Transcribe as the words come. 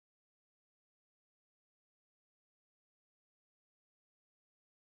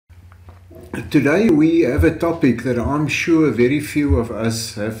Today we have a topic that I'm sure very few of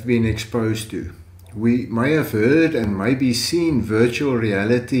us have been exposed to. We may have heard and maybe seen virtual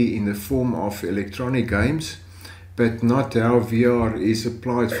reality in the form of electronic games, but not how VR is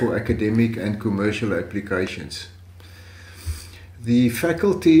applied for academic and commercial applications. The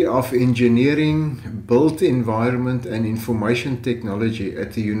Faculty of Engineering, Built Environment and Information Technology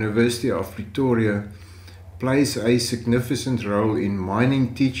at the University of Pretoria plays a significant role in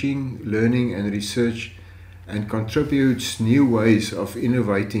mining teaching, learning and research, and contributes new ways of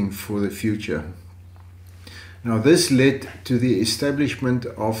innovating for the future. Now, this led to the establishment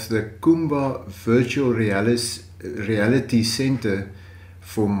of the Kumba Virtual Reality Center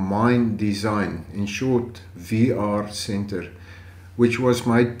for Mine Design, in short VR Center, which was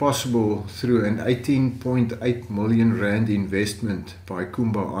made possible through an 18.8 million rand investment by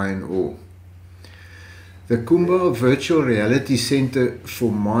Kumba Iron Ore. The Kumba Virtual Reality Center for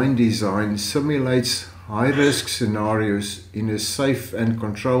Mine Design simulates high-risk scenarios in a safe and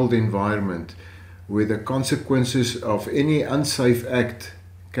controlled environment where the consequences of any unsafe act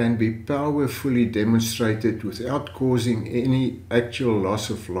can be powerfully demonstrated without causing any actual loss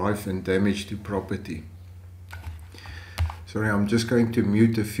of life and damage to property. Sorry, I'm just going to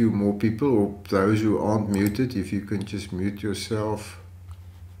mute a few more people, or those who aren't muted, if you can just mute yourself.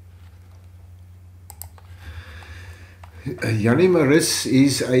 Jannie Maritz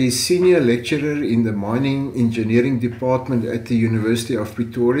is a senior lecturer in the Mining Engineering Department at the University of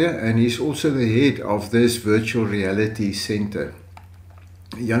Pretoria, and is also the head of this Virtual Reality Center.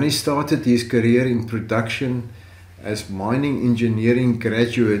 Jannie started his career in production as mining engineering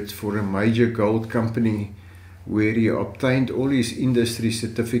graduate for a major gold company, where he obtained all his industry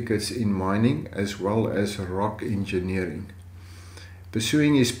certificates in mining as well as rock engineering.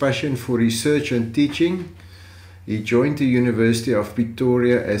 Pursuing his passion for research and teaching, he joined the University of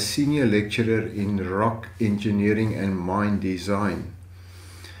Pretoria as senior lecturer in rock engineering and mine design.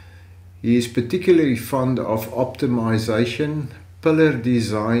 He is particularly fond of optimization, pillar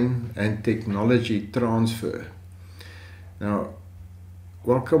design, and technology transfer. Now,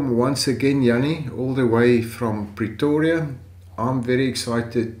 welcome once again, Jannie, all the way from Pretoria. I'm very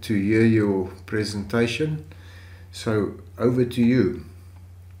excited to hear your presentation. So, over to you.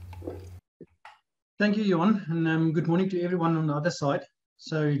 Thank you, Johan, and good morning to everyone on the other side.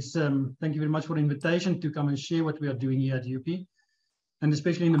 So it's thank you very much for the invitation to come and share what we are doing here at UP, and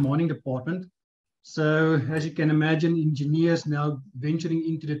especially in the mining department. So as you can imagine, engineers now venturing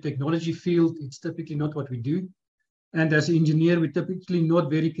into the technology field, it's typically not what we do. And as an engineer, we're typically not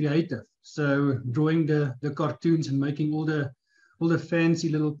very creative. So drawing the cartoons and making all the fancy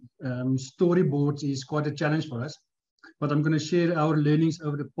little storyboards is quite a challenge for us. But I'm going to share our learnings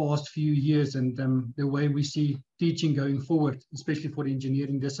over the past few years and the way we see teaching going forward, especially for the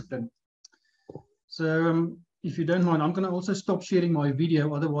engineering discipline. So if you don't mind, I'm going to also stop sharing my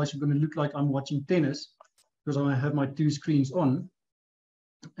video. Otherwise, you're going to look like I'm watching tennis because I have my two screens on.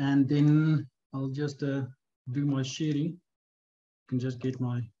 And then I'll just do my sharing. You can just get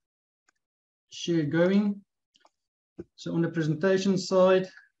my share going. So on the presentation side,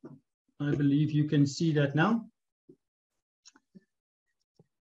 I believe you can see that now.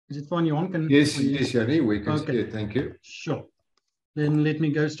 Is it fine, Johan? Yes, Jannie, we can see it. Thank you. Sure. Then let me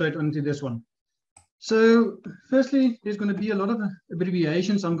go straight on to this one. So firstly, there's going to be a lot of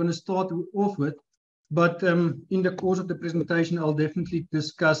abbreviations I'm going to start off with, but in the course of the presentation, I'll definitely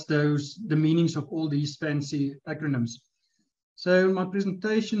discuss the meanings of all these fancy acronyms. So my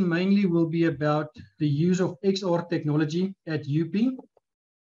presentation mainly will be about the use of XR technology at UP,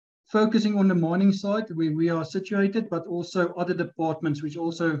 focusing on the mining side where we are situated, but also other departments which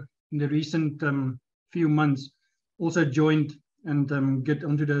also in the recent few months also joined and get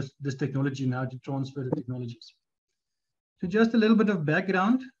onto this technology now to transfer the technologies. So just a little bit of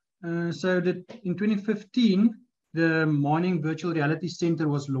background. So that in 2015, the Mining Virtual Reality Center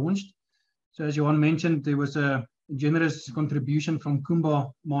was launched. So as Johan mentioned, there was a generous contribution from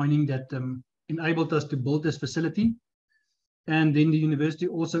Kumba Mining that enabled us to build this facility. And then the university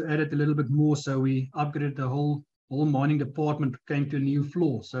also added a little bit more. So we upgraded the whole mining department, came to a new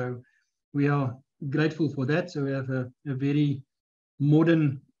floor. So we are grateful for that. So we have a very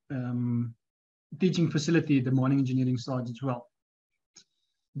modern teaching facility at the mining engineering side as well.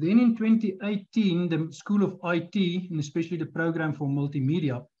 Then in 2018, the School of IT, and especially the program for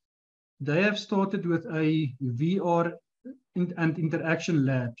multimedia, they have started with a VR and interaction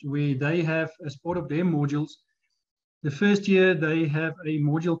lab where they have, as part of their modules, the first year, they have a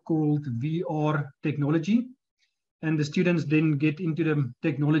module called VR technology, and the students then get into the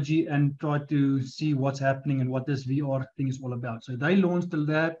technology and try to see what's happening and what this VR thing is all about. So they launched the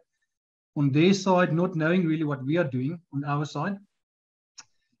lab on their side, not knowing really what we are doing on our side.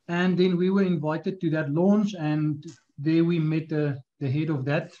 And then we were invited to that launch, and there we met the head of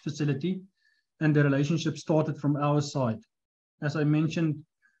that facility, and the relationship started from our side. As I mentioned,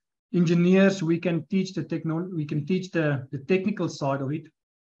 engineers, we can teach the technical side of it,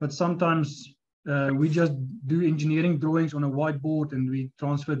 but sometimes we just do engineering drawings on a whiteboard and we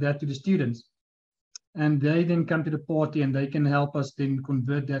transfer that to the students. And they then come to the party and they can help us then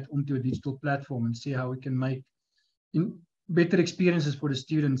convert that onto a digital platform and see how we can make better experiences for the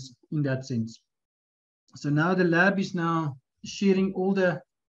students in that sense. So now the lab is now sharing all the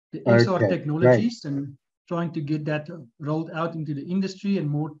XR technologies, right, and trying to get that rolled out into the industry and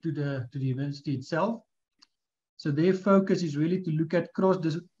more to the university itself. So their focus is really to look at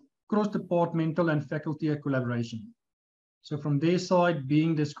cross-departmental and faculty collaboration. So from their side,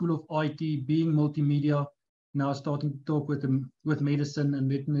 being the School of IT, being multimedia, now starting to talk with medicine and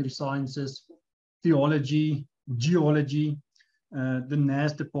veterinary sciences, theology, geology, the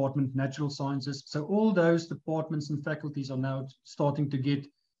NAS department, natural sciences. So all those departments and faculties are now starting to get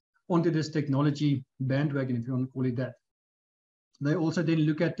onto this technology bandwagon, if you want to call it that. They also then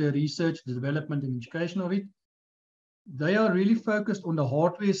look at the research, the development and education of it. They are really focused on the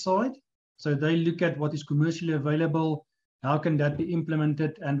hardware side. So they look at what is commercially available, how can that be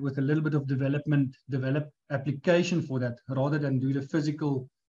implemented, and with a little bit of development, develop application for that, rather than do the physical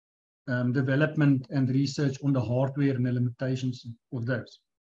development and research on the hardware and the limitations of those.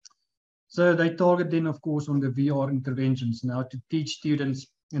 So they target then, of course, on the VR interventions now to teach students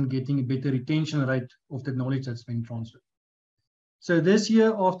and getting a better retention rate of the knowledge that's been transferred. So this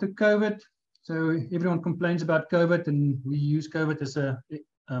year after COVID, so everyone complains about COVID, and we use COVID as a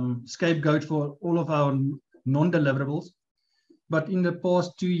scapegoat for all of our non-deliverables. But in the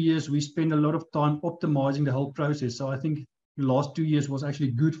past 2 years, we spent a lot of time optimizing the whole process. So I think the last 2 years was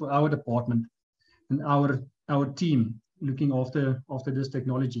actually good for our department and our team looking after this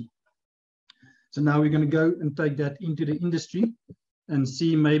technology. So now we're going to go and take that into the industry and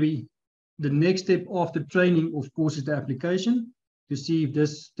see maybe the next step after training, of course, is the application, to see if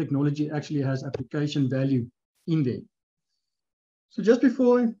this technology actually has application value in there. So just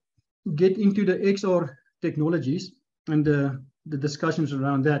before I get into the XR technologies and the discussions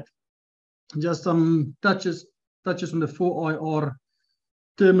around that, just some touches on the 4IR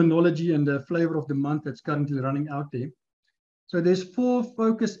terminology and the flavor of the month that's currently running out there. So there's 4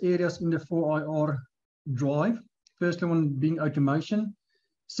 focus areas in the 4IR drive. First one being automation.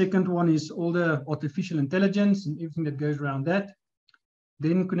 Second one is all the artificial intelligence and everything that goes around that.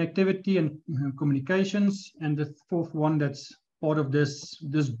 Then connectivity and communications. And the 4th one that's part of this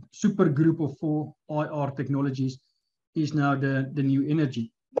super group of 4IR technologies is now the new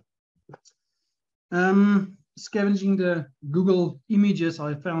energy. Scavenging the Google images,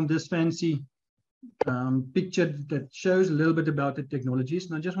 I found this fancy picture that shows a little bit about the technologies.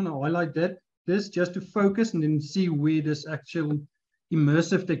 And I just want to highlight this just to focus and then see where this actual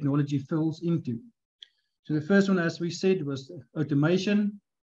immersive technology falls into. So the first one, as we said, was automation.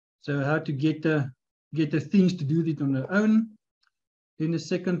 So how to get the things to do it on their own. Then the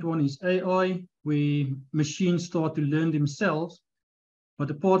second one is AI, where machines start to learn themselves. But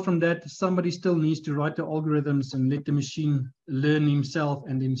apart from that, somebody still needs to write the algorithms and let the machine learn himself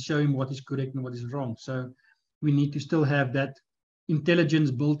and then show him what is correct and what is wrong. So we need to still have that intelligence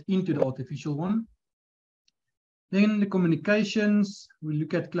built into the artificial one. Then the communications, we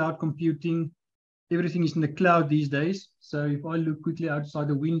look at cloud computing. Everything is in the cloud these days. So if I look quickly outside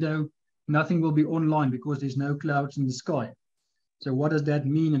the window, nothing will be online because there's no clouds in the sky. So what does that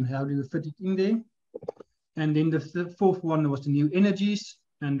mean and how do you fit it in there? And then the 4th one was the new energies.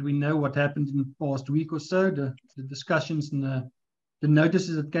 And we know what happened in the past week or so, the discussions and the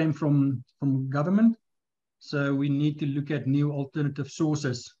notices that came from government. So we need to look at new alternative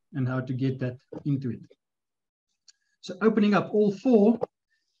sources and how to get that into it. So opening up all 4,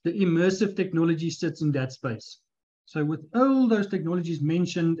 the immersive technology sits in that space. So with all those technologies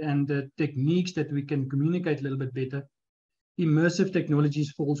mentioned and the techniques that we can communicate a little bit better, immersive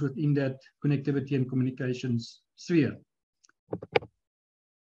technologies falls within that connectivity and communications sphere.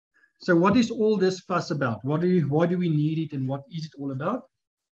 So what is all this fuss about? Why do we need it and what is it all about?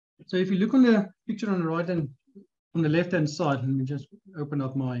 So if you look on the picture on the right and on the left-hand side, let me just open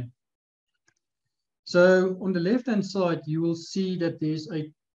up my. So on the left-hand side, you will see that there's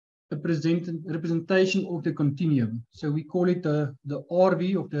a representation of the continuum. So we call it the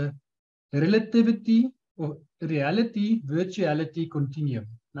RV of the relativity or reality virtuality continuum.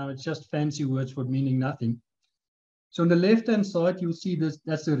 Now it's just fancy words for meaning nothing. So on the left-hand side, you'll see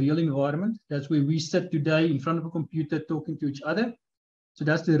that's the real environment. That's where we sit today in front of a computer talking to each other. So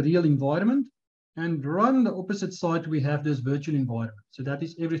that's the real environment. And right on the opposite side, we have this virtual environment. So that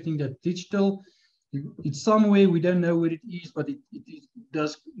is everything that's digital. It's somewhere, we don't know where it is, but it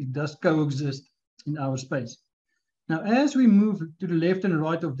does coexist in our space. Now, as we move to the left and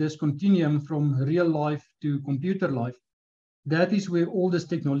right of this continuum from real life to computer life, that is where all this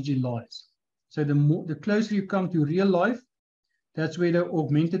technology lies. So the closer you come to real life, that's where the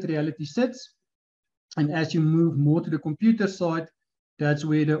augmented reality sits. And as you move more to the computer side, that's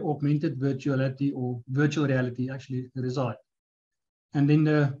where the augmented virtuality or virtual reality actually reside. And then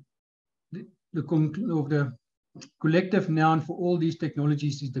the collective noun for all these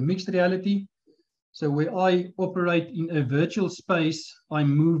technologies is the mixed reality. So where I operate in a virtual space, I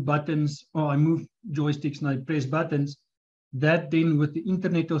move buttons, or I move joysticks and I press buttons. That then with the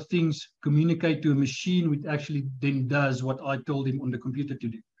Internet of Things communicate to a machine which actually then does what I told him on the computer to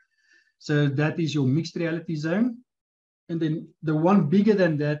do. So that is your mixed reality zone. And then the one bigger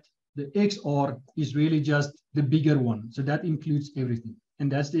than that, the XR, is really just the bigger one. So that includes everything.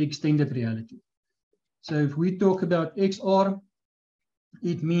 And that's the extended reality. So if we talk about XR,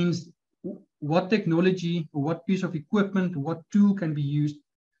 it means what technology or what piece of equipment, what tool can be used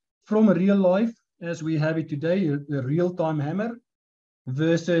from a real life as we have it today, a real-time hammer,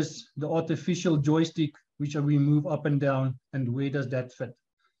 versus the artificial joystick, which we move up and down, and where does that fit?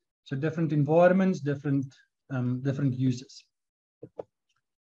 So different environments, different uses.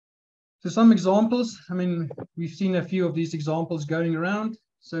 So some examples, I mean, we've seen a few of these examples going around.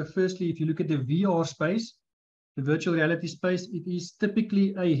 So firstly, if you look at the VR space, the virtual reality space, it is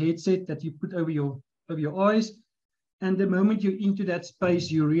typically a headset that you put over your eyes. And the moment you're into that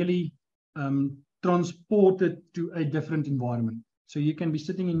space, you really transported to a different environment. So you can be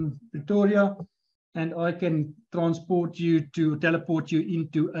sitting in Pretoria, and I can teleport you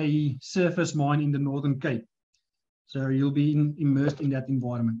into a surface mine in the Northern Cape. So you'll be immersed in that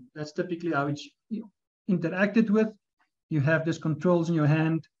environment. That's typically how it's interacted with. You have these controls in your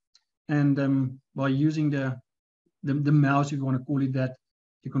hand, and by using the mouse, if you want to call it that,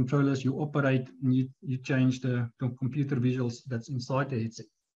 the controllers, you operate and you change the computer visuals that's inside the headset.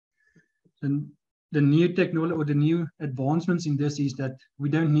 And the new technology or the new advancements in this is that we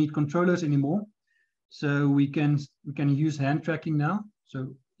don't need controllers anymore. So we can use hand tracking now.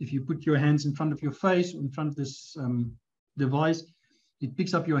 So if you put your hands in front of your face, in front of this device, it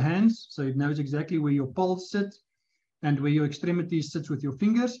picks up your hands. So it knows exactly where your pulse sits and where your extremities sits with your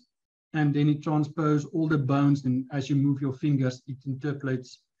fingers. And then it transposes all the bones. And as you move your fingers, it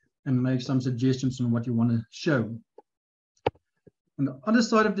interpolates and makes some suggestions on what you want to show. On the other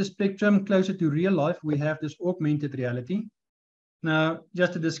side of the spectrum, closer to real life, we have this augmented reality. Now,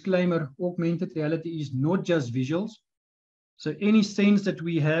 just a disclaimer, augmented reality is not just visuals. So any sense that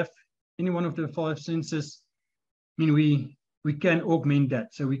we have, any one of the 5 senses, I mean, we can augment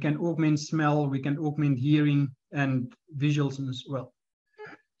that. So we can augment smell, we can augment hearing and visuals as well.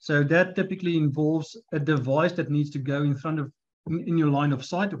 So that typically involves a device that needs to go in your line of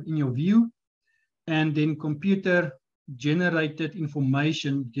sight or in your view, and then computer generated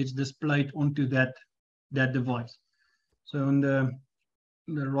information gets displayed onto that device. So on the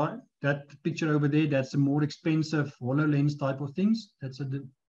right, that picture over there, that's a more expensive HoloLens type of things. That's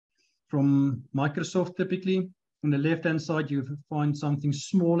from Microsoft typically. On the left-hand side, you find something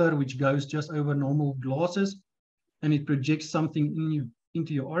smaller, which goes just over normal glasses, and it projects something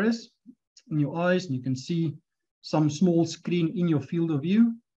into your iris, in your eyes, and you can see some small screen in your field of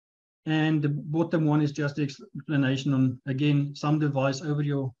view. And the bottom one is just the explanation on, again, some device over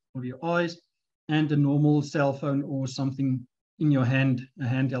your eyes, and a normal cell phone or something in your hand, a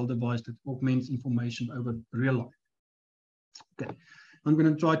handheld device that augments information over real life. Okay, I'm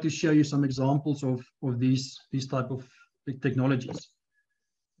going to try to show you some examples of these type of technologies.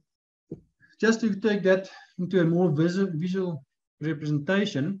 Just to take that into a more visual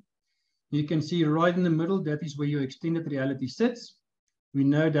representation, you can see right in the middle, that is where your extended reality sits. We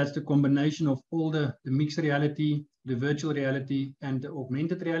know that's the combination of all the mixed reality, the virtual reality, and the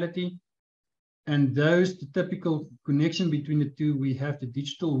augmented reality. And the typical connection between the two, we have the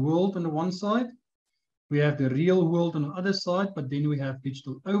digital world on the one side, we have the real world on the other side, but then we have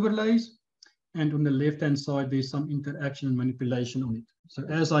digital overlays. And on the left-hand side, there's some interaction and manipulation on it. So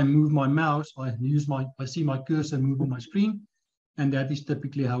as I move my mouse, I see my cursor move on my screen, and that is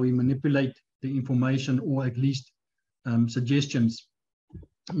typically how we manipulate the information, or at least suggestions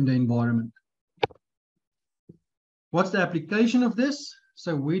in the environment. What's the application of this?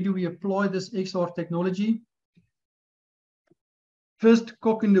 So where do we apply this XR technology? First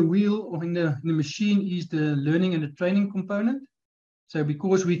cog in the wheel or in the machine is the learning and the training component. So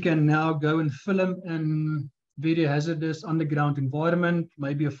because we can now go and film and very hazardous underground environment,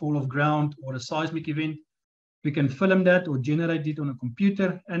 maybe a fall of ground or a seismic event. We can film that or generate it on a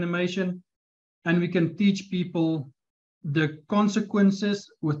computer animation, and we can teach people the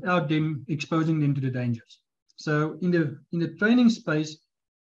consequences without them exposing them to the dangers. So in the training space,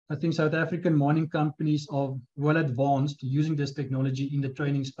 I think South African mining companies are well advanced using this technology in the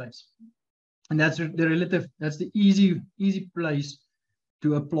training space. And that's the easy place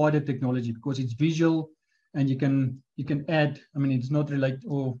to apply the technology, because it's visual and you can add, I mean, it's not related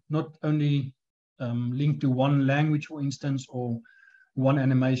or not only linked to one language, for instance, or one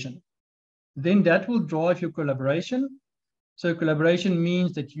animation. Then that will drive your collaboration. So collaboration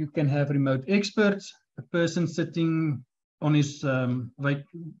means that you can have remote experts, a person sitting on his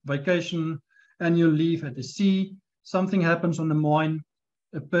vacation, annual leave at the sea, something happens on the mine,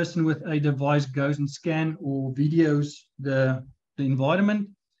 a person with a device goes and scan or videos the environment,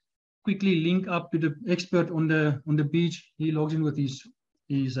 quickly link up to the expert on the beach. He logs in with his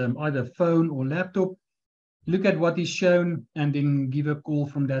either phone or laptop, look at what is shown, and then give a call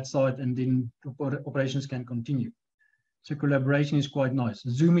from that side, and then operations can continue. So collaboration is quite nice.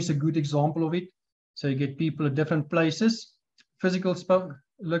 Zoom is a good example of it. So you get people at different places, physical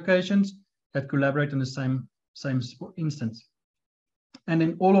locations, that collaborate on the same instance. And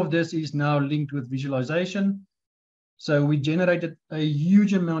then all of this is now linked with visualization. So we generated a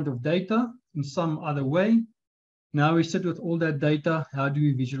huge amount of data in some other way. Now we sit with all that data. How do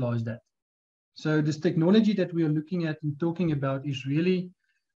we visualize that? So this technology that we are looking at and talking about is really,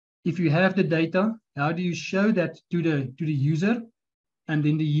 if you have the data, how do you show that to the user? And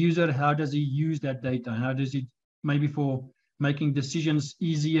then the user, how does he use that data? How does it, maybe for making decisions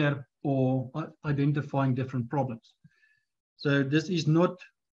easier or identifying different problems? So this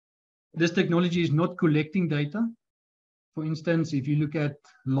technology is not collecting data. For instance, if you look at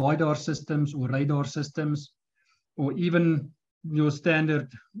LiDAR systems or radar systems, or even your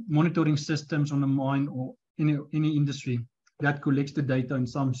standard monitoring systems on a mine or any industry, that collects the data in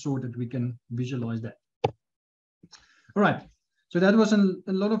some sort that we can visualize that. All right, so that was a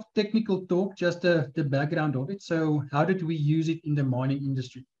lot of technical talk, just the background of it. So how did we use it in the mining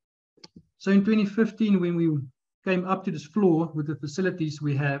industry? So in 2015, when we came up to this floor with the facilities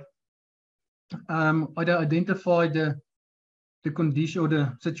we have, I identified the condition or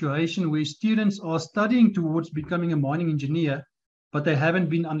the situation where students are studying towards becoming a mining engineer, but they haven't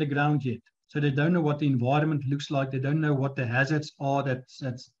been underground yet. So they don't know what the environment looks like. They don't know what the hazards are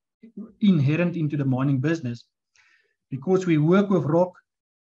that's inherent into the mining business. Because we work with rock,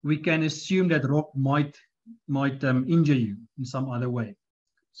 we can assume that rock might injure you in some other way.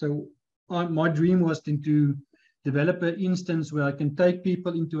 So my dream was to develop an instance where I can take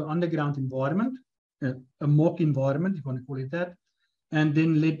people into an underground environment, a mock environment, if you want to call it that, and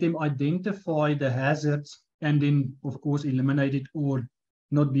then let them identify the hazards and then, of course, eliminate it or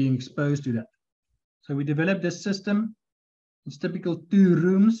not being exposed to that. So we developed this system. It's typical 2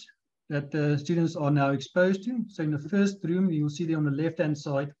 rooms that the students are now exposed to. So in the first room, you'll see there on the left-hand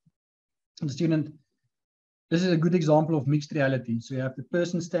side, the student, this is a good example of mixed reality. So you have the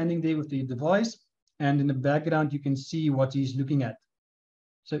person standing there with the device, and in the background, you can see what he's looking at.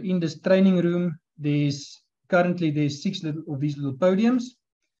 So in this training room, currently 6 of these little podiums,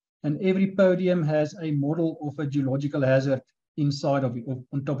 and every podium has a model of a geological hazard inside of it,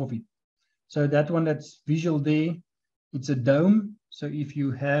 on top of it. So that one that's visual there, it's a dome. So if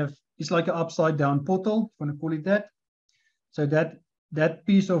you have, it's like an upside down portal, if you want to call it that. So that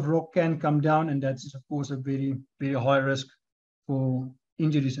piece of rock can come down, and that's of course a very, very high risk for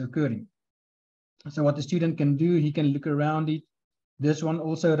injuries occurring. So what the student can do, he can look around it. This one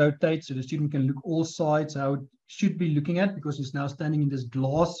also rotates, so the student can look all sides, how it should be looking at, because he's now standing in this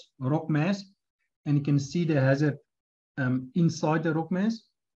glass rock mass, and he can see the hazard inside the rock mass.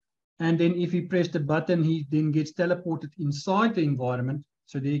 And then if he pressed the button, he then gets teleported inside the environment.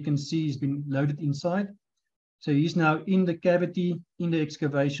 So there you can see he's been loaded inside. So he's now in the cavity, in the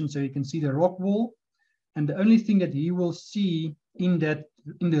excavation, so you can see the rock wall. And the only thing that he will see in the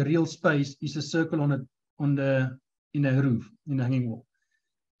real space is a circle in a roof, in the hanging wall.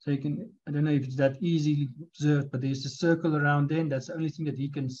 So you can, I don't know if it's that easy observed, but there's a circle around there, and that's the only thing that he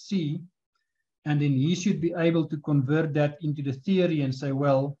can see. And then he should be able to convert that into the theory and say,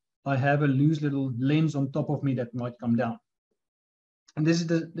 well, I have a loose little lens on top of me that might come down. And this is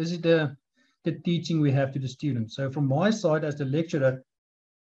the teaching we have to the students. So from my side as the lecturer,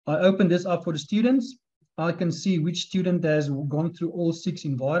 I open this up for the students. I can see which student has gone through all 6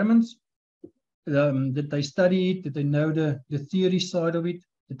 environments, that they studied, that they know the theory side of it,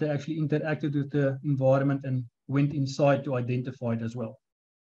 that they actually interacted with the environment and went inside to identify it as well.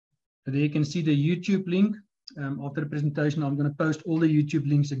 So there you can see the YouTube link after the presentation, I'm going to post all the YouTube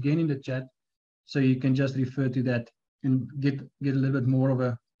links again in the chat, so you can just refer to that and get a little bit more of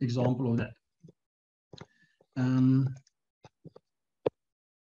an example of that.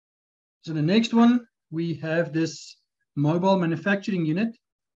 So the next one, we have this mobile manufacturing unit.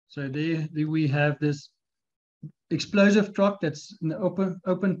 So there we have this explosive truck that's in the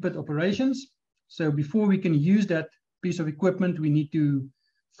open pit operations. So before we can use that piece of equipment, we need to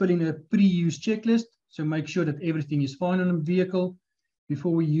fill in a pre-use checklist. So make sure that everything is fine on the vehicle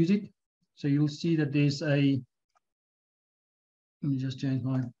before we use it. So you'll see that there's a, let me just change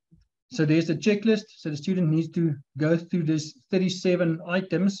mine. So there's a checklist. So the student needs to go through this 37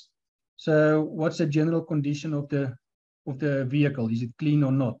 items. So what's the general condition of the vehicle? Is it clean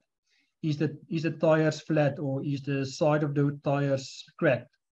or not? Is the tires flat, or is the side of the tires cracked?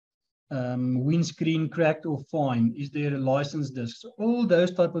 Windscreen cracked or fine? Is there a license disc? So all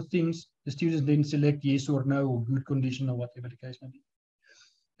those type of things, the students then select yes or no, or good condition, or whatever the case may be.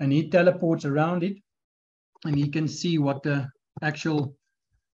 And he teleports around it, and he can see what the actual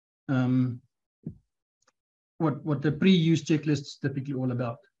what the pre-use checklist is typically all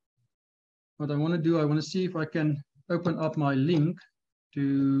about. What I want to do, I want to see if I can open up my link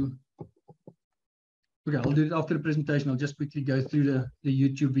to. Okay, I'll do it after the presentation. I'll just quickly go through the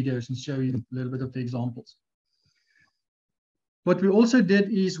YouTube videos and show you a little bit of the examples. What we also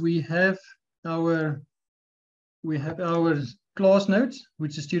did is we have our class notes,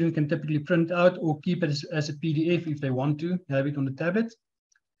 which the student can typically print out or keep it as a PDF if they want to have it on the tablet.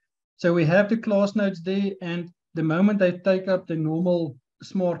 So we have the class notes there, and the moment they take up the normal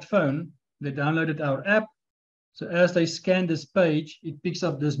smartphone, they downloaded our app. So as they scan this page, it picks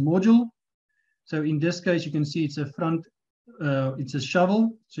up this module. So in this case, you can see it's it's a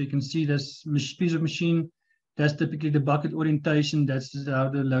shovel. So you can see this piece of machine. That's typically the bucket orientation. That's how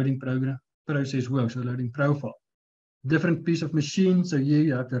the loading process works, the loading profile. Different piece of machine. So here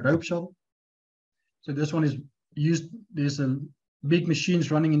you have the rope shovel. So this one is used, there's a big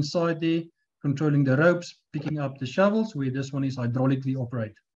machines running inside there, controlling the ropes, picking up the shovels, where this one is hydraulically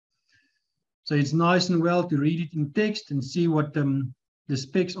operated. So it's nice and well to read it in text and see what the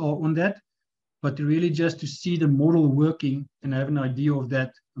specs are on that. But really just to see the model working and have an idea of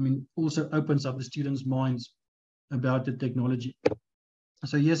that, I mean, also opens up the students' minds about the technology.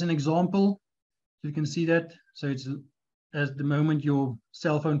 So here's an example. You can see that. So it's at the moment your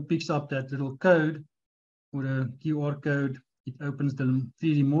cell phone picks up that little code or a QR code, it opens the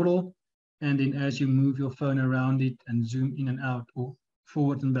 3D model. And then as you move your phone around it and zoom in and out or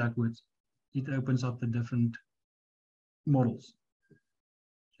forward and backwards, it opens up the different models.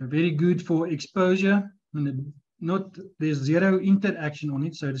 Very good for exposure, and there's zero interaction on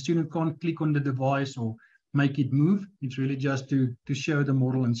it, so the student can't click on the device or make it move. It's really just to show the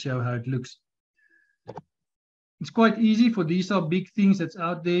model and show how it looks. It's quite easy, for these are big things that's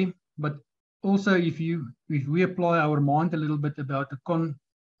out there, but also if we apply our mind a little bit about the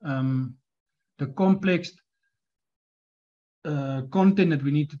complex content that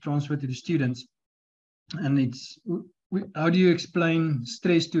we need to transfer to the students, and it's how do you explain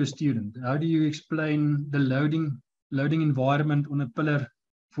stress to a student? How do you explain the loading environment on a pillar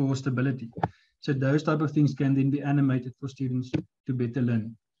for stability? So those type of things can then be animated for students to better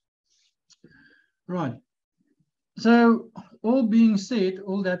learn. Right. So all being said,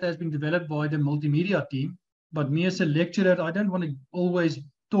 all that has been developed by the multimedia team, but me as a lecturer, I don't want to always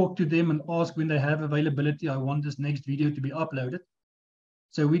talk to them and ask when they have availability. I want this next video to be uploaded.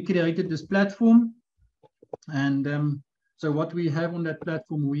 So we created this platform. And so what we have on that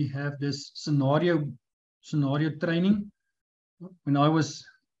platform, we have this scenario training. When I'm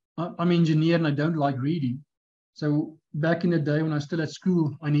an engineer and I don't like reading. So back in the day when I was still at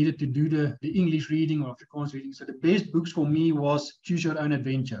school, I needed to do the English reading or Afrikaans reading. So the best books for me was Choose Your Own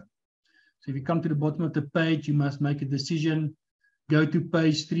Adventure. So if you come to the bottom of the page, you must make a decision. Go to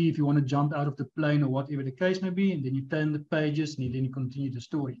page 3 if you want to jump out of the plane or whatever the case may be. And then you turn the pages and then you continue the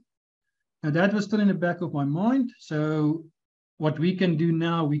story. Now that was still in the back of my mind. So what we can do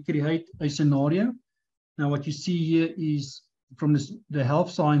now, we create a scenario. Now what you see here is from the health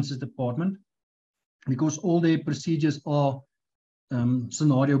sciences department, because all their procedures are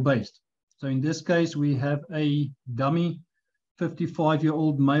scenario based. So in this case, we have a dummy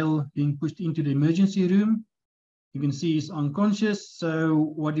 55-year-old male being pushed into the emergency room. You can see he's unconscious. So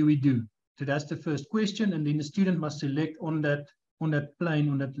what do we do? So that's the first question. And then the student must select on that plane,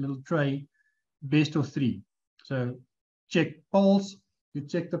 on that little tray, best of 3. So check pulse, you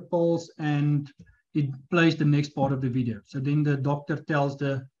check the pulse, and it plays the next part of the video. So then the doctor tells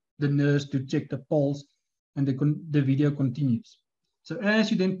the nurse to check the pulse, and the video continues. So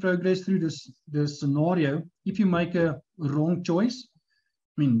as you then progress through this scenario, if you make a wrong choice,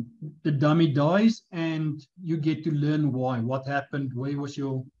 I mean, the dummy dies and you get to learn why, what happened, where was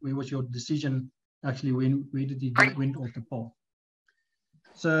your decision actually, where did it went off the path.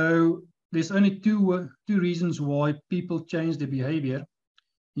 So there's only two reasons why people change their behavior.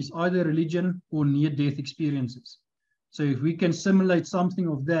 It's either religion or near-death experiences. So if we can simulate something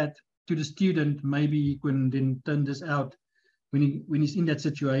of that to the student, maybe he can then turn this out. When he's in that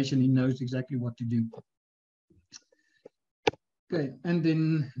situation, he knows exactly what to do. Okay, and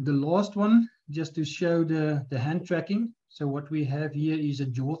then the last one, just to show the hand tracking. So what we have here is a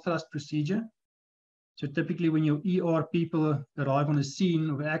jaw thrust procedure. So typically when your ER people arrive on a scene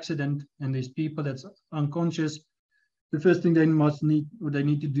of an accident and there's people that's unconscious, the first thing they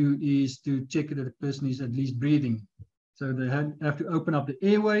need to do is to check that the person is at least breathing. So they have to open up the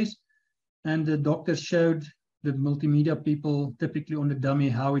airways, and the doctor showed the multimedia people typically on the dummy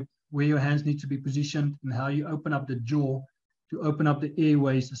where your hands need to be positioned and how you open up the jaw to open up the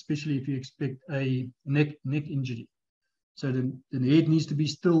airways, especially if you expect a neck injury. So the head needs to be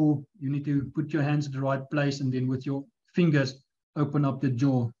still. You need to put your hands at the right place, and then with your fingers open up the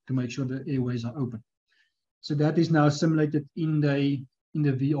jaw to make sure the airways are open. So that is now simulated in the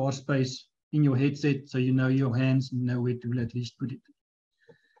VR space in your headset, so you know your hands, you know where to at least put it.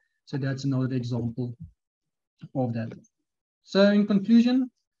 So that's another example of that. So in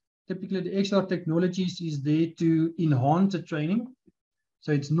conclusion, typically the XR technologies is there to enhance the training.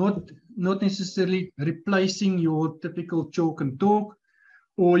 So it's not necessarily replacing your typical chalk and talk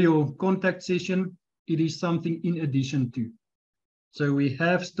or your contact session. It is something in addition to. So we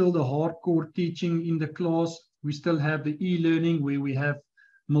have still the hardcore teaching in the class. We still have the e-learning where we have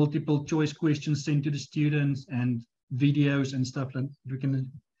multiple choice questions sent to the students and videos and stuff that we can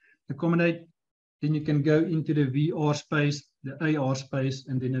accommodate. Then you can go into the VR space, the AR space,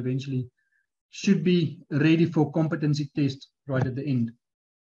 and then eventually should be ready for competency tests right at the end.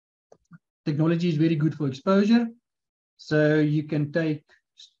 Technology is very good for exposure. So you can take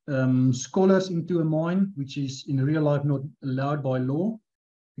scholars into a mine, which is in real life not allowed by law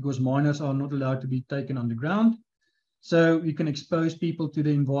because miners are not allowed to be taken underground. So you can expose people to the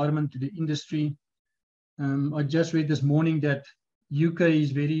environment, to the industry. I just read this morning that UK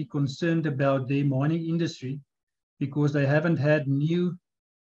is very concerned about their mining industry because they haven't had new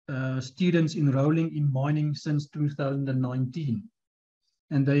students enrolling in mining since 2019.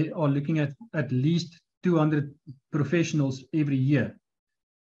 And they are looking at least 200 professionals every year.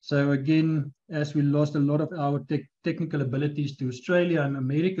 So again, as we lost a lot of our technical abilities to Australia and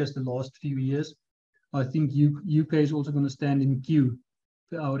America the last few years, I think UK is also going to stand in queue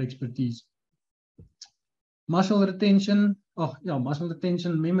for our expertise. Muscle retention, muscle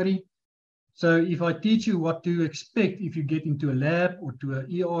retention, memory. So if I teach you what to expect if you get into a lab or to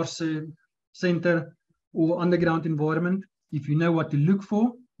an ER center or underground environment, if you know what to look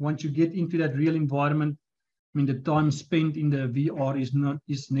for, once you get into that real environment, I mean, the time spent in the VR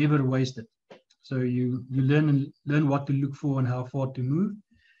is never wasted. So you learn what to look for and how far to move,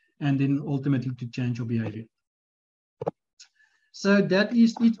 and then ultimately to change your behavior. So that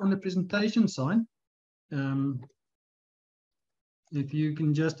is it on the presentation side. If you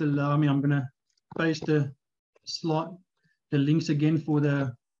can just allow me, I'm going to paste the links again for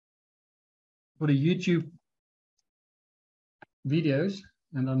the YouTube videos,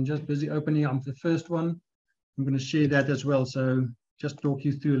 and I'm just busy opening up the first one. I'm going to share that as well. So just talk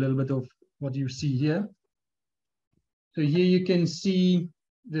you through a little bit of what you see here. So here you can see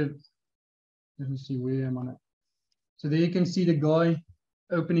let me see, where am I now? So there you can see the guy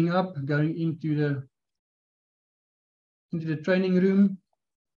opening up, going into the training room.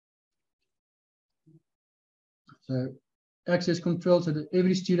 So access control, so that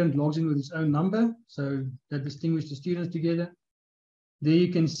every student logs in with his own number. So that distinguishes the students together. There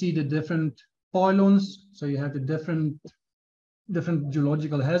you can see the different pylons. So you have the different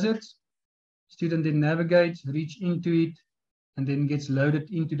geological hazards. Student then navigates, reach into it, and then gets loaded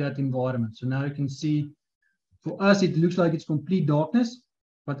into that environment. So now you can see, for us, it looks like it's complete darkness,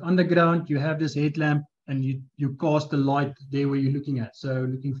 but underground you have this headlamp and you cast the light there where you're looking at. So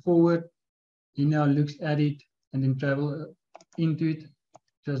looking forward, he now looks at it and then travel into it,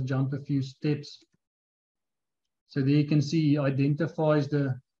 just jump a few steps. So there you can see he identifies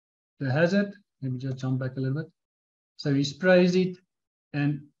the hazard. Let me just jump back a little bit. So he sprays it,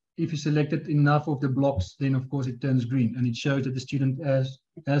 and if you selected enough of the blocks, then of course it turns green, and it shows that the student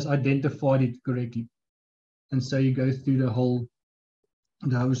has identified it correctly. And so you go through the whole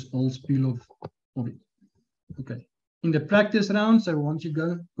spiel of it. Okay. In the practice round, so once you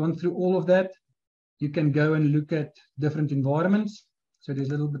gone through all of that, you can go and look at different environments. So there's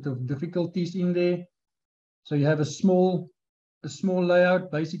a little bit of difficulties in there. So you have a small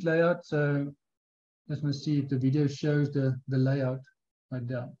layout, basic layout. So just want to see if the video shows the layout right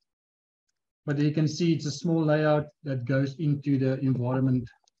down. But you can see it's a small layout that goes into the environment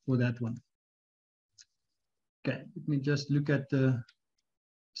for that one. Okay, let me just look at the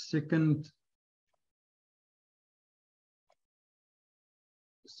second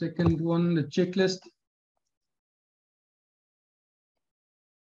one, the checklist.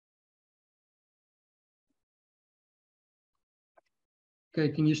 Okay,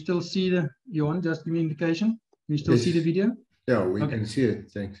 can you still see the, Johan, just give me an indication? Can you still see the video? Yeah, we can see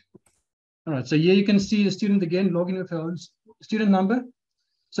it, thanks. All right, so here you can see the student again logging with her own student number.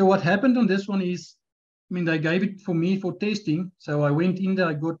 So what happened on this one is, I mean, they gave it for me for testing. So I went in there,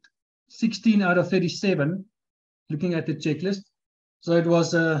 I got 16 out of 37 looking at the checklist. So it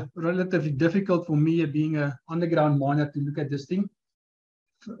was relatively difficult for me being an underground miner to look at this thing.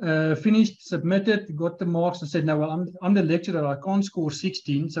 Finished, submitted, got the marks and said, no, well, I'm the lecturer, I can't score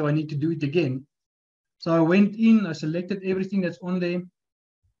 16, so I need to do it again. So I went in, I selected everything that's on there,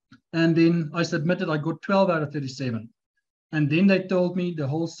 and then I submitted, I got 12 out of 37. And then they told me the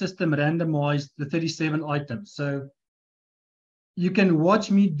whole system randomized the 37 items. So you can watch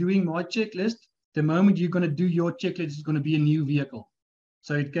me doing my checklist. The moment you're going to do your checklist, it's going to be a new vehicle.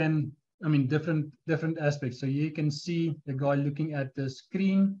 So it can, I mean, different aspects. So you can see the guy looking at the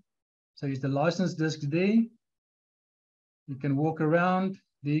screen. So he's the license disk there. You can walk around.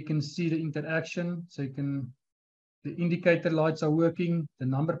 There you can see the interaction. So you can, the indicator lights are working. The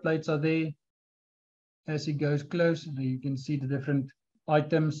number plates are there. As he goes close, you can see the different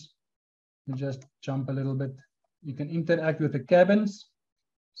items. You just jump a little bit. You can interact with the cabins.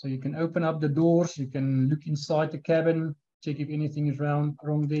 So you can open up the doors. You can look inside the cabin, check if anything is wrong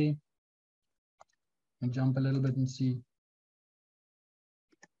there. And jump a little bit and see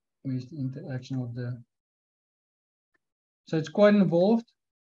where's the interaction of the. So it's quite involved.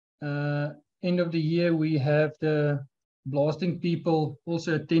 End of the year, we have the blasting people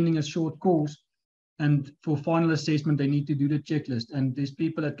also attending a short course. And for final assessment, they need to do the checklist. And there's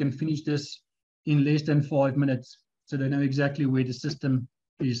people that can finish this in less than 5 minutes. So they know exactly where the system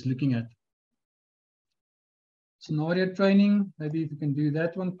is looking at. Scenario training, maybe if you can do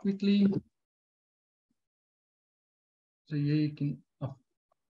that one quickly. So here you can, oh,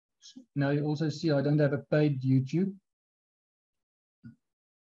 now you also see I don't have a paid YouTube.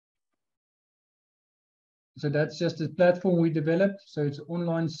 So that's just the platform we developed. So it's an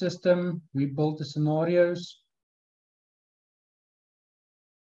online system. We built the scenarios.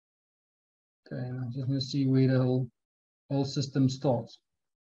 Okay, and I'm just going to see where the whole system starts.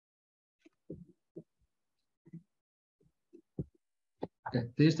 Okay,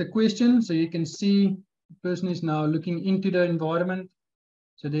 there's the question. So you can see the person is now looking into the environment.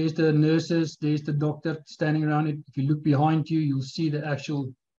 So there's the nurses, there's the doctor standing around it. If you look behind you, you'll see the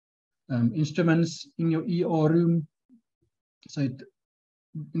actual instruments in your ER room. So it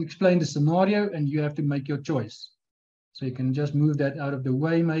explain the scenario and you have to make your choice. So you can just move that out of the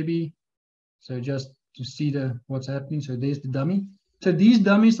way maybe. So just to see what's happening. So there's the dummy. So these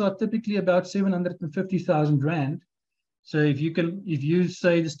dummies are typically about 750,000 Rand. So if you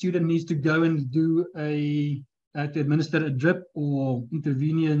say the student needs to go and do to administer a drip or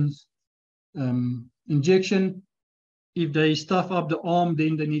intravenous injection, if they stuff up the arm,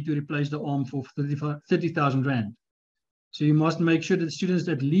 then they need to replace the arm for 30,000 Rand. So you must make sure that the students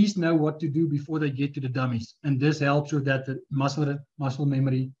at least know what to do before they get to the dummies. And this helps with that muscle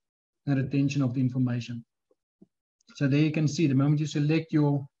memory and retention of the information. So there you can see the moment you select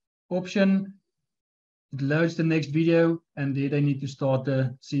your option, it loads the next video, and there they need to start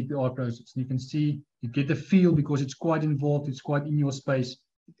the CPR process. And you can see, you get the feel because it's quite involved, it's quite in your space.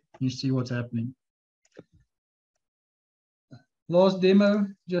 You see what's happening. Last demo,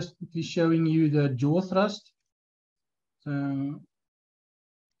 just quickly showing you the jaw thrust. So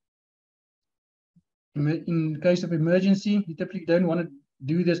in case of emergency, you typically don't want to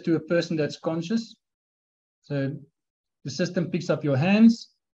do this to a person that's conscious. So the system picks up your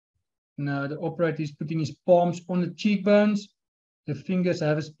hands. Now the operator is putting his palms on the cheekbones. The fingers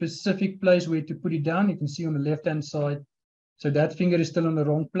have a specific place where to put it down. You can see on the left-hand side. So that finger is still in the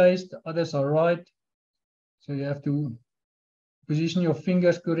wrong place. The others are right. So you have to position your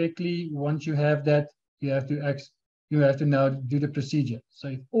fingers correctly. Once you have that, you have to now do the procedure. So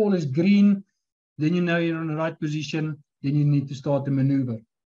if all is green, then you know you're in the right position. Then you need to start the maneuver.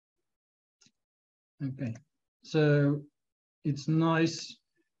 Okay, so it's nice.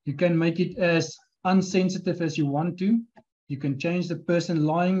 You can make it as unsensitive as you want to. You can change the person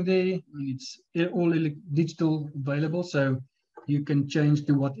lying there. It's all digital available. So you can change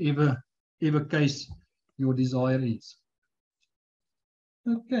to whatever case your desire is.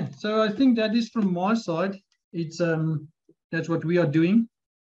 Okay, so I think that is from my side. It's that's what we are doing.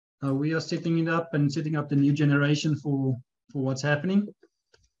 We are setting it up and setting up the new generation for what's happening.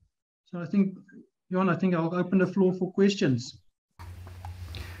 So I think, Jan, I think I'll open the floor for questions.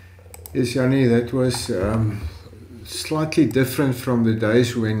 Yes, Jannie, that was slightly different from the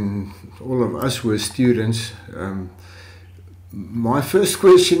days when all of us were students. My first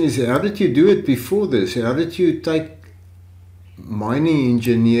question is, how did you do it before this? How did you take mining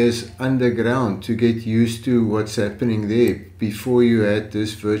engineers underground to get used to what's happening there before you had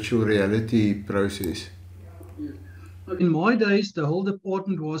this virtual reality process? In my days, the whole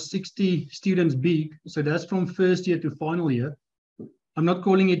department was 60 students big. So that's from first year to final year. I'm not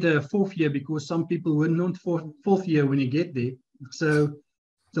calling it a fourth year because some people were not fourth year when you get there. So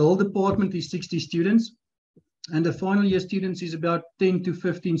the whole department is 60 students. And the final year students is about 10 to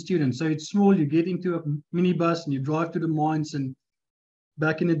 15 students. So it's small. You get into a minibus and you drive to the mines. And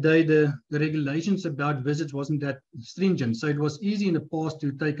back in the day, the regulations about visits wasn't that stringent. So it was easy in the past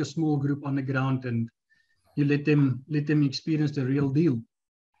to take a small group underground and you let them experience the real deal.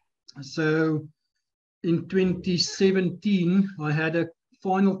 So in 2017, I had a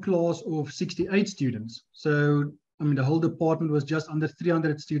final class of 68 students. So, I mean, the whole department was just under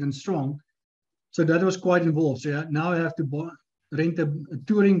 300 students strong. So that was quite involved. So now I have to rent a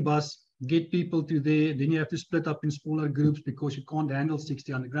touring bus, get people to there. Then you have to split up in smaller groups because you can't handle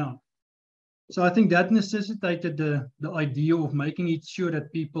 60 underground. So I think that necessitated the idea of making it sure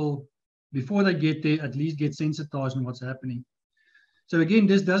that people, before they get there, at least get sensitized on what's happening. So again,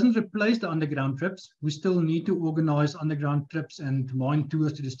 this doesn't replace the underground trips. We still need to organize underground trips and mine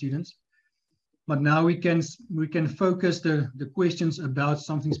tours to the students. But now we can focus the questions about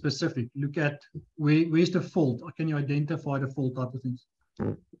something specific. Look at where's the fault? Can you identify the fault type of things?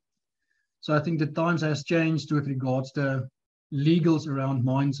 So I think the times has changed with regards to legals around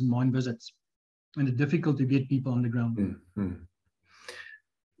mines and mine visits and the difficulty to get people on the ground. Mm-hmm.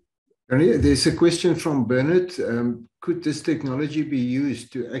 There's a question from Bernard. Could this technology be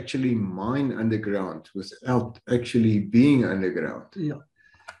used to actually mine underground without actually being underground? Yeah.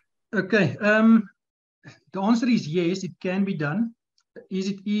 Okay. The answer is yes, it can be done. Is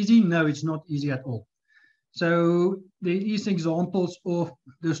it easy? No, it's not easy at all. So there is examples of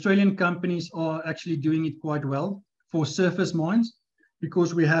the Australian companies are actually doing it quite well for surface mines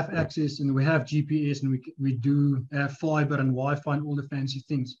because we have access and we have GPS and we do have fiber and Wi-Fi and all the fancy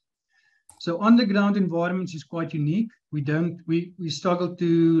things. So underground environments is quite unique. We struggle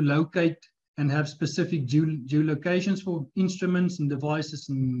to locate and have specific geolocations for instruments and devices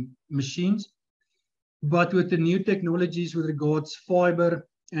and machines. But with the new technologies with regards fiber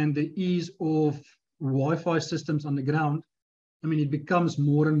and the ease of Wi-Fi systems on the ground, I mean, it becomes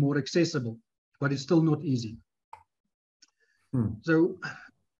more and more accessible, but it's still not easy. So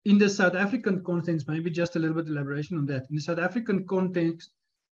in the South African context, maybe just a little bit of elaboration on that. In the South African context,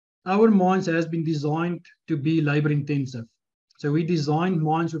 our mines has been designed to be labor intensive. So we designed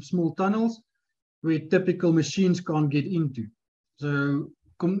mines with small tunnels where typical machines can't get into. So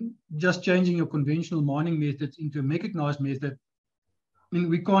just changing your conventional mining methods into a mechanized method, I mean,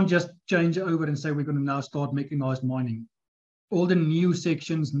 we can't just change over and say we're going to now start mechanized mining. All the new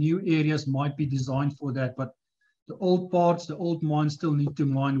sections, new areas might be designed for that, but the old parts, the old mines still need to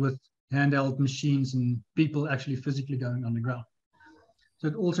mine with handheld machines and people actually physically going underground. So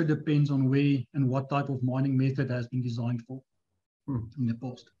it also depends on where and what type of mining method has been designed for in the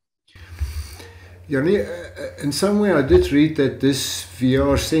past. Jannie, in some way I did read that this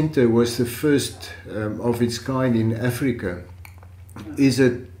VR center was the first of its kind in Africa. Is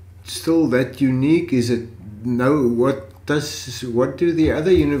it still that unique? Is it no? What do the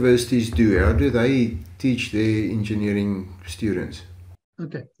other universities do? How do they teach their engineering students?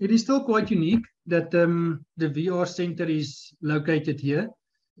 Okay, it is still quite unique that the VR center is located here.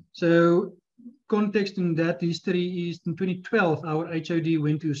 So context in that history is in 2012, our HOD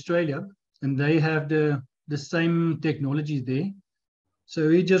went to Australia and they have the same technologies there. So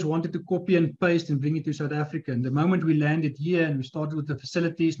he just wanted to copy and paste and bring it to South Africa. And the moment we landed here and we started with the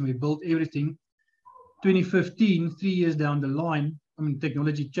facilities and we built everything, 2015, 3 years down the line, I mean,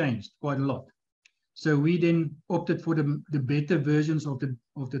 technology changed quite a lot. So we then opted for the better versions of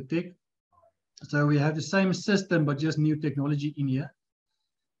the tech. So we have the same system, but just new technology in here.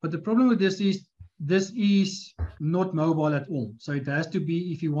 But the problem with this is not mobile at all. So it has to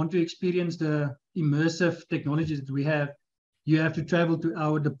be, if you want to experience the immersive technologies that we have, you have to travel to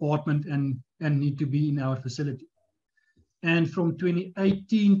our department and need to be in our facility. And from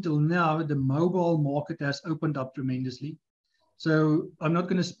 2018 till now, the mobile market has opened up tremendously. So I'm not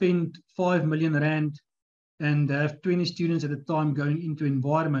going to spend 5 million rand and have 20 students at a time going into an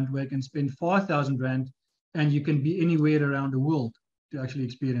environment where I can spend 5,000 rand and you can be anywhere around the world to actually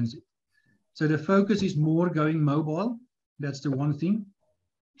experience it. So the focus is more going mobile. That's the one thing.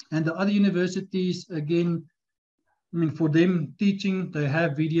 And the other universities, again, I mean, for them teaching, they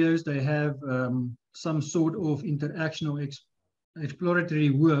have videos, they have some sort of interaction or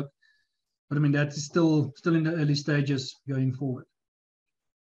exploratory work. But I mean, that's still in the early stages going forward.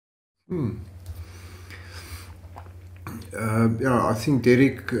 Yeah, I think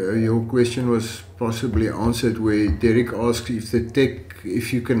Derek, your question was possibly answered where Derek asked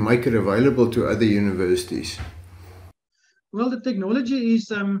if you can make it available to other universities. Well, the technology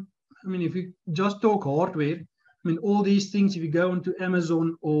is, I mean, if you just talk hardware, I mean, all these things, if you go onto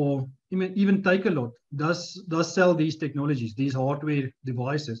Amazon or even Takealot, does sell these technologies, these hardware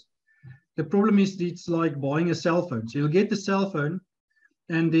devices. The problem is it's like buying a cell phone. So you'll get the cell phone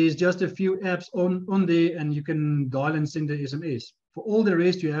and there's just a few apps on there and you can dial and send the SMS. For all the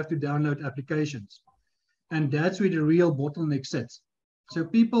rest, you have to download applications. And that's where the real bottleneck sits. So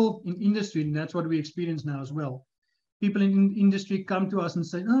people in industry, and that's what we experience now as well, people in industry come to us and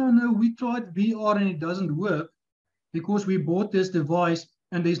say, oh no, we tried VR and it doesn't work because we bought this device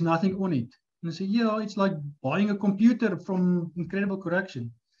and there's nothing on it. And I say, yeah, it's like buying a computer from Incredible Correction.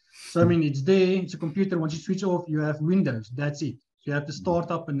 So, I mean, it's there, it's a computer. Once you switch off, you have Windows. That's it. So you have to start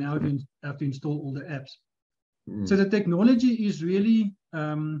up and now you have to install all the apps. So the technology is really,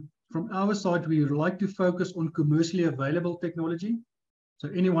 from our side, we like to focus on commercially available technology. So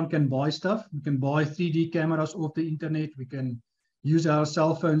anyone can buy stuff. We can buy 3D cameras off the internet. We can use our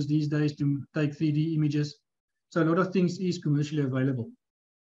cell phones these days to take 3D images. So a lot of things is commercially available.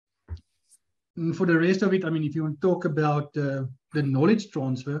 And for the rest of it, I mean, if you want to talk about the knowledge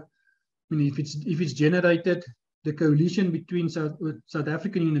transfer, I mean, if it's generated, the coalition between South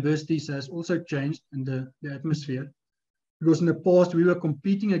African universities has also changed in the atmosphere. Because in the past, we were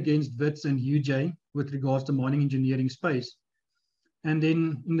competing against WITS and UJ with regards to mining engineering space. And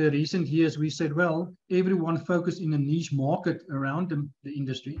then in the recent years, we said, well, everyone focused in a niche market around the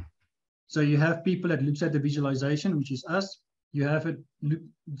industry. So you have people that looks at the visualization, which is us. You have it.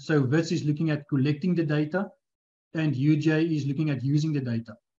 So WITS is looking at collecting the data and UJ is looking at using the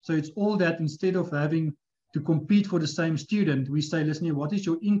data. So it's all that instead of having to compete for the same student, we say, listen, what is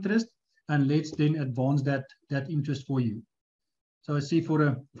your interest? And let's then advance that interest for you. So I see for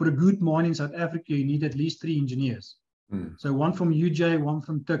a good mine in South Africa, you need at least 3 engineers. So one from UJ, one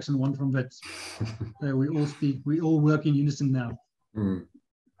from Tux, and one from WITS. So we all work in unison now.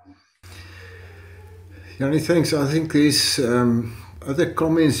 Jannie, thanks. I think there's other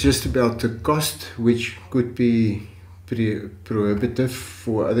comments just about the cost, which could be pretty prohibitive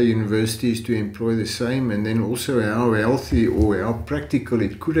for other universities to employ the same, and then also how healthy or how practical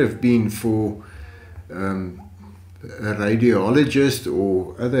it could have been for a radiologist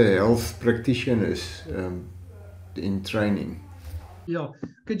or other health practitioners in training. Yeah.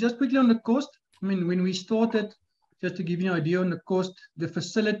 Okay, just quickly on the cost. I mean, when we started, just to give you an idea on the cost, the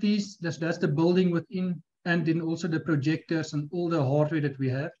facilities, that's the building within, and then also the projectors and all the hardware that we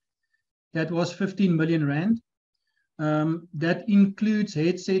have, that was 15 million rand. That includes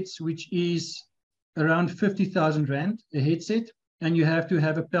headsets, which is around 50,000 rand a headset, and you have to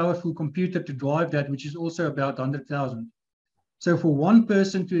have a powerful computer to drive that, which is also about 100,000. So for one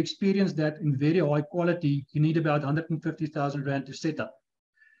person to experience that in very high quality, you need about 150,000 rand to set up.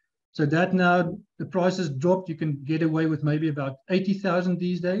 So that now the prices dropped. You can get away with maybe about 80,000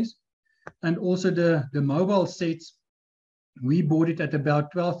 these days. And also the mobile sets, we bought it at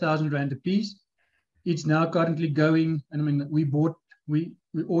about 12,000 rand a piece. It's now currently going, and I mean, we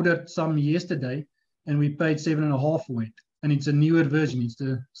ordered some yesterday and we paid 7.5 for it. And it's a newer version. It's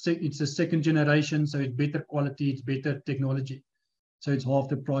a second generation, so it's better quality, it's better technology. So it's half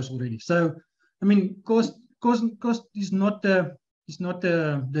the price already. So, I mean, cost is not the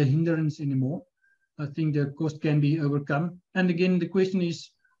hindrance anymore. I think the cost can be overcome. And again, the question is,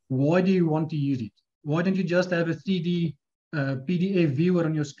 why do you want to use it? Why don't you just have a 3D PDF viewer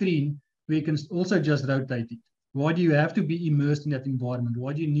on your screen where you can also just rotate it? Why do you have to be immersed in that environment?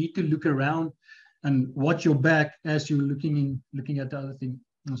 Why do you need to look around and watch your back as you're looking at the other thing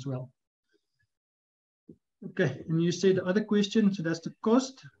as well? Okay, and you said the other question, so that's the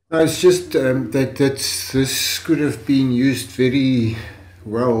cost? No, it's just this could have been used very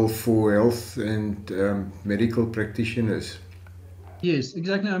well for health and medical practitioners. Yes,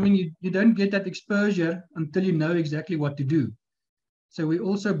 exactly. I mean, you don't get that exposure until you know exactly what to do. So we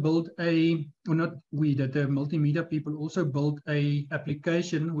also built the multimedia people also built a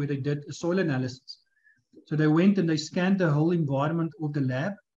application where they did a soil analysis. So they went and they scanned the whole environment of the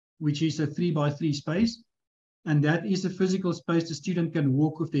lab, which is a 3x3 space. And that is a physical space the student can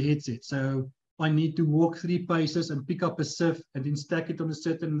walk with the headset. So I need to walk 3 paces and pick up a sieve and then stack it on a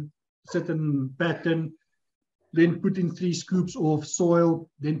certain pattern, then put in 3 scoops of soil,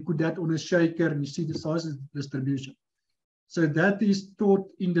 then put that on a shaker, and you see the size distribution. So that is taught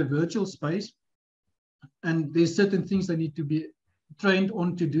in the virtual space. And there's certain things that need to be trained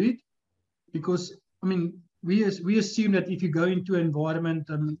on to do it. Because, I mean, we assume that if you go into an environment,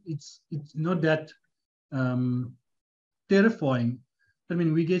 it's not that terrifying. I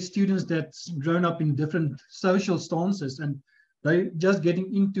mean, we get students that's grown up in different social stances, and they just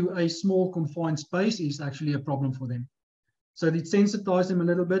getting into a small confined space is actually a problem for them. So it sensitizes them a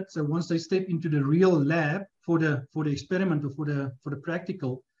little bit. So once they step into the real lab for the experiment or for the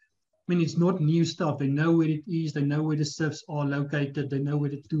practical, I mean, it's not new stuff. They know where it is. They know where the sieves are located. They know where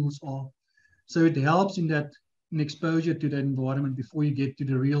the tools are. So it helps in exposure to the environment before you get to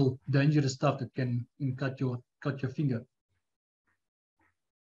the real dangerous stuff that can cut your finger.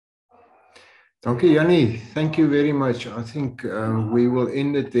 Dankie, Jannie. Thank you very much. I think we will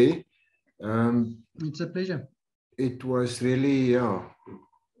end it there. It's a pleasure. It was really,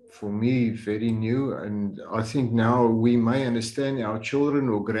 for me, very new. And I think now we may understand our children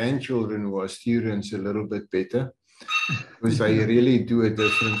or grandchildren who are students a little bit better, because they really do it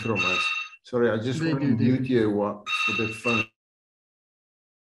different from us. Sorry, I just want to mute you for the phone.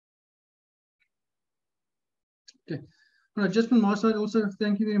 Okay. All right, just from my side also,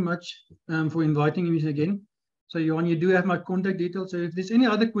 thank you very much for inviting me again. So, Johan, you do have my contact details. So if there's any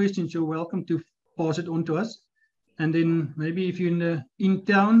other questions, you're welcome to pass it on to us. And then maybe if you're in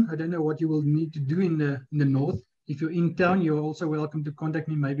town, I don't know what you will need to do in the north. If you're in town, you're also welcome to contact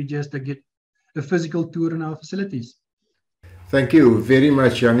me, maybe just to get a physical tour in our facilities. Thank you very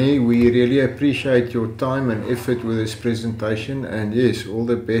much, Jannie. We really appreciate your time and effort with this presentation. And yes, all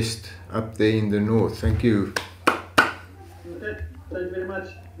the best up there in the north. Thank you. Okay. Thank you very much.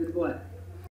 Goodbye.